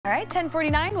All right,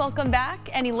 10:49, welcome back.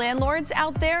 Any landlords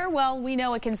out there? Well, we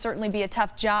know it can certainly be a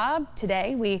tough job.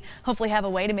 Today, we hopefully have a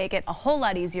way to make it a whole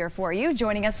lot easier for you.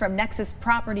 Joining us from Nexus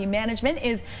Property Management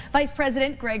is Vice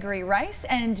President Gregory Rice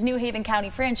and New Haven County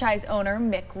franchise owner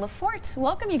Mick Lafort.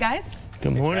 Welcome, you guys.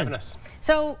 Good morning.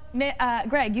 So,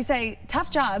 Greg, you say tough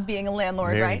job being a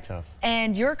landlord, Very right? tough.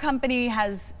 And your company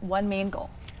has one main goal.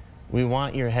 We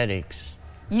want your headaches.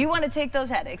 You want to take those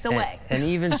headaches away. And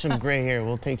even some gray hair.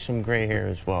 We'll take some gray hair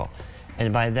as well.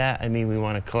 And by that, I mean we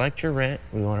want to collect your rent,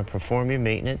 we want to perform your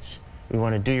maintenance, we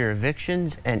want to do your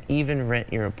evictions, and even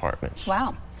rent your apartments.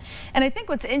 Wow. And I think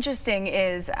what's interesting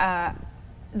is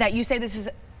that you say this is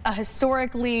a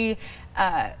historically,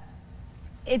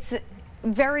 it's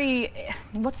very,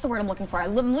 what's the word I'm looking for?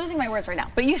 I'm losing my words right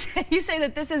now. But you say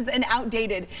that this is an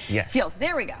outdated field.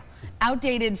 There we go.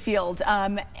 Outdated field,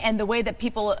 and the way that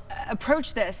people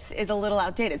approach this is a little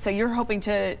outdated. So you're hoping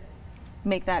to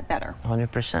make that better.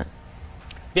 100%.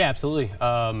 Yeah, absolutely.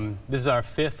 This is our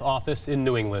 5th office in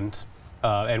New England,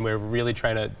 and we're really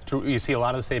trying to, you see a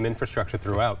lot of the same infrastructure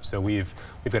throughout. So we've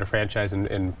got a franchise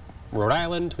in Rhode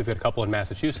Island, we've got a couple in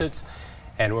Massachusetts,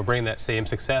 and we're bringing that same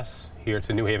success here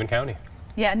to New Haven County.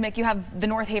 Yeah, and Mick, you have the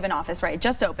North Haven office, right?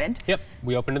 Just opened. Yep,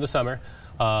 we opened in the summer.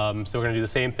 So we're going to do the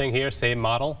same thing here, same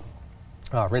model.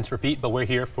 Rinse, repeat, but we're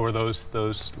here for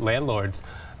those landlords.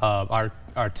 Our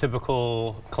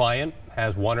typical client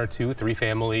has 1 or 2, 3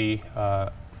 family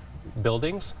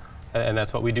buildings, and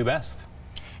that's what we do best.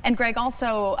 And Greg,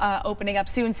 also opening up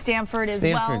soon Stamford as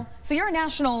well. So you're a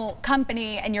national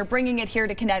company and you're bringing it here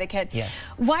to Connecticut. Yes.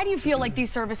 Why do you feel like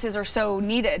these services are so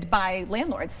needed by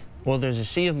landlords? Well, there's a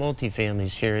sea of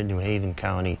multifamilies here in New Haven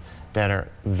County that are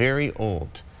very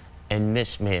old and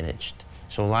mismanaged.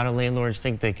 So a lot of landlords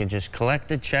think they can just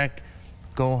collect a check,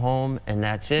 go home, and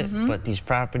that's it. But these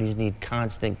properties need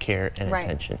constant care and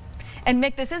attention. And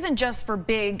Mick, this isn't just for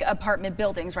big apartment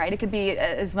buildings, right? It could be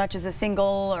as much as a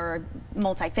single or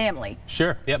multifamily.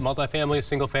 Sure. Yep. Multifamilies,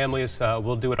 single families,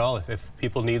 we'll do it all. If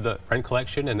people need the rent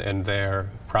collection and their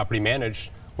property managed,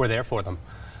 we're there for them.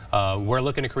 We're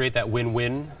looking to create that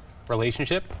win-win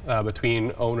relationship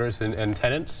between owners and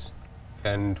tenants,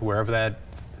 and wherever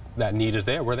that need is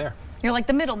there, we're there. You're like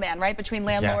the middleman, right, between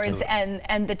landlords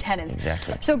and the tenants.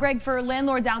 Exactly. So, Greg, for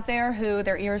landlords out there who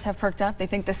their ears have perked up, they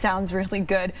think this sounds really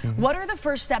good, what are the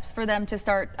first steps for them to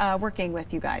start working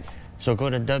with you guys? So go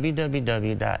to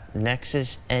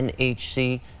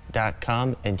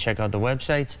www.nexusnhc.com and check out the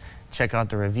websites, check out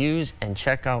the reviews, and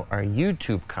check out our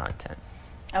YouTube content.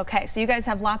 Okay, so you guys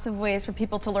have lots of ways for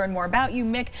people to learn more about you.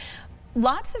 Mick,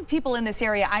 lots of people in this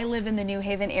area. I live in the New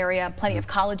Haven area, plenty of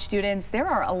college students. There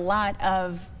are a lot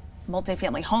of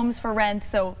multifamily homes for rent,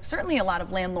 so certainly a lot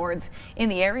of landlords in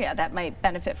the area that might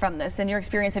benefit from this. In your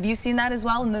experience, have you seen that as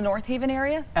well in the North Haven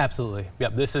area? Absolutely.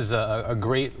 Yep, this is a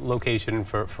great location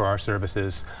for our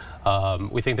services.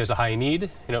 We think there's a high need.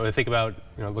 You know, think about,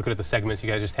 looking at the segments you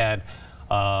guys just had.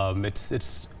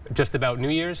 It's just about New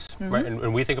Year's, right?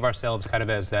 And we think of ourselves kind of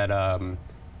as that.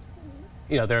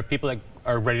 There are people that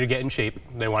are ready to get in shape.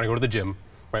 They want to go to the gym,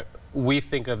 right? We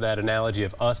think of that analogy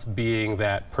of us being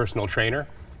that personal trainer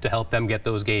to help them get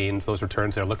those gains, those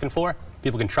returns they're looking for.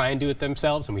 People can try and do it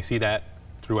themselves, and we see that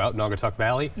throughout Naugatuck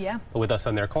Valley. Yeah. But with us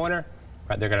on their corner,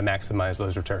 right, they're going to maximize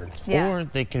those returns. Yeah. Or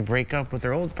they can break up with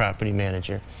their old property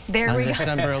manager on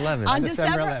December 11th. On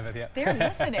December 11th, yeah. They're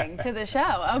listening to the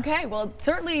show. Okay, well,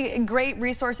 certainly great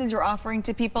resources you're offering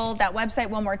to people. That website,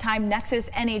 one more time,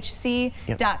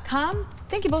 nexusnhc.com.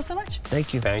 Thank you both so much.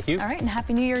 Thank you. Thank you. All right, and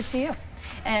Happy New Year to you.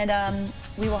 And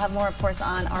we will have more, of course,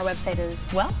 on our website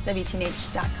as well,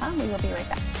 WTNH.com. We will be right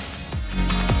back.